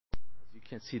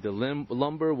can't see the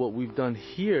lumber. What we've done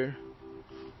here,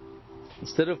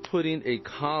 instead of putting a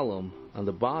column on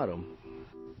the bottom,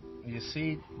 you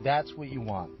see, that's what you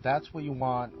want. That's what you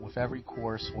want with every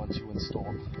course once you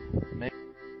install.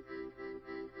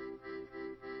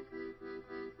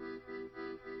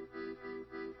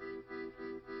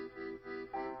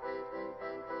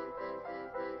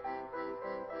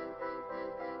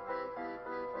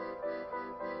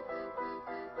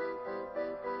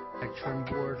 Trim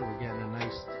board, we're getting a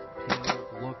nice pale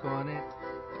look on it.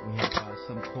 We have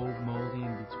some cold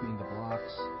molding between the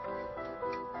blocks.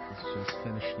 It's just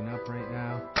finishing up right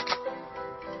now.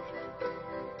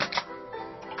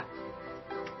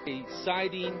 A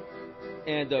siding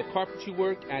and carpentry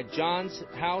work at John's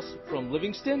house from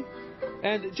Livingston.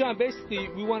 And John, basically,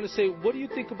 we want to say, what do you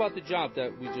think about the job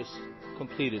that we just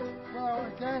completed? Well,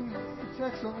 again, it's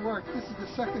excellent work. This is the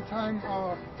second time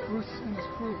Bruce and his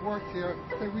crew have worked here.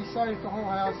 They resided the whole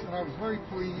house, and I was very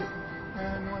pleased.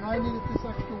 And when I needed this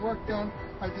extra work done,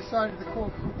 I decided to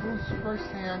call Bruce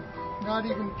firsthand, not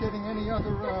even getting any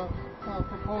other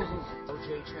proposals.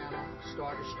 OJ channel,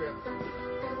 starter strip,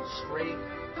 straight.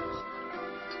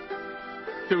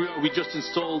 Here we are. We just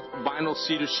installed vinyl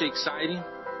cedar shake siding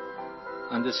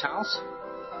on this house.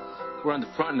 We're on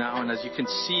the front now, and as you can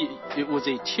see, it was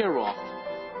a tear-off.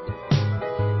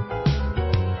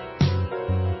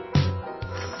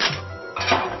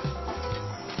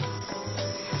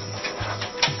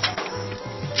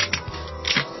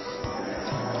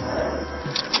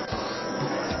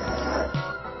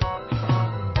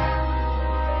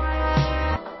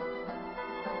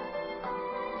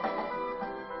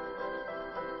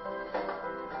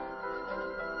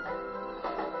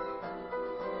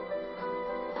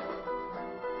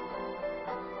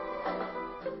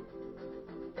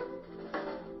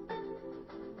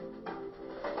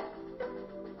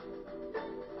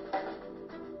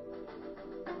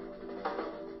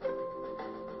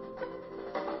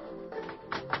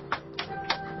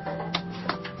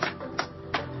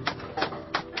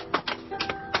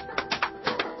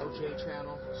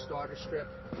 Channel, starter strip,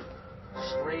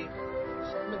 straight.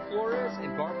 Herman Flores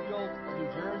in Garfield, New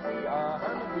Jersey.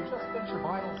 Herman, we just finished your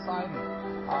vinyl siding.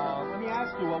 Let me ask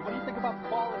you, what do you think about the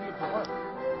quality of the work?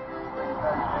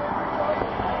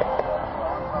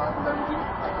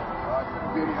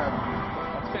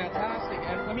 That's fantastic.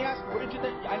 And let me ask you, what did you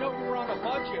think? I know you were on a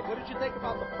budget. What did you think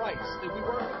about the price? Did we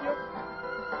work with you?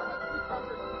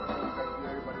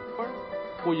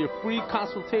 For your free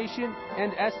consultation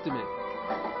and estimate,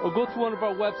 or go to one of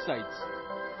our websites.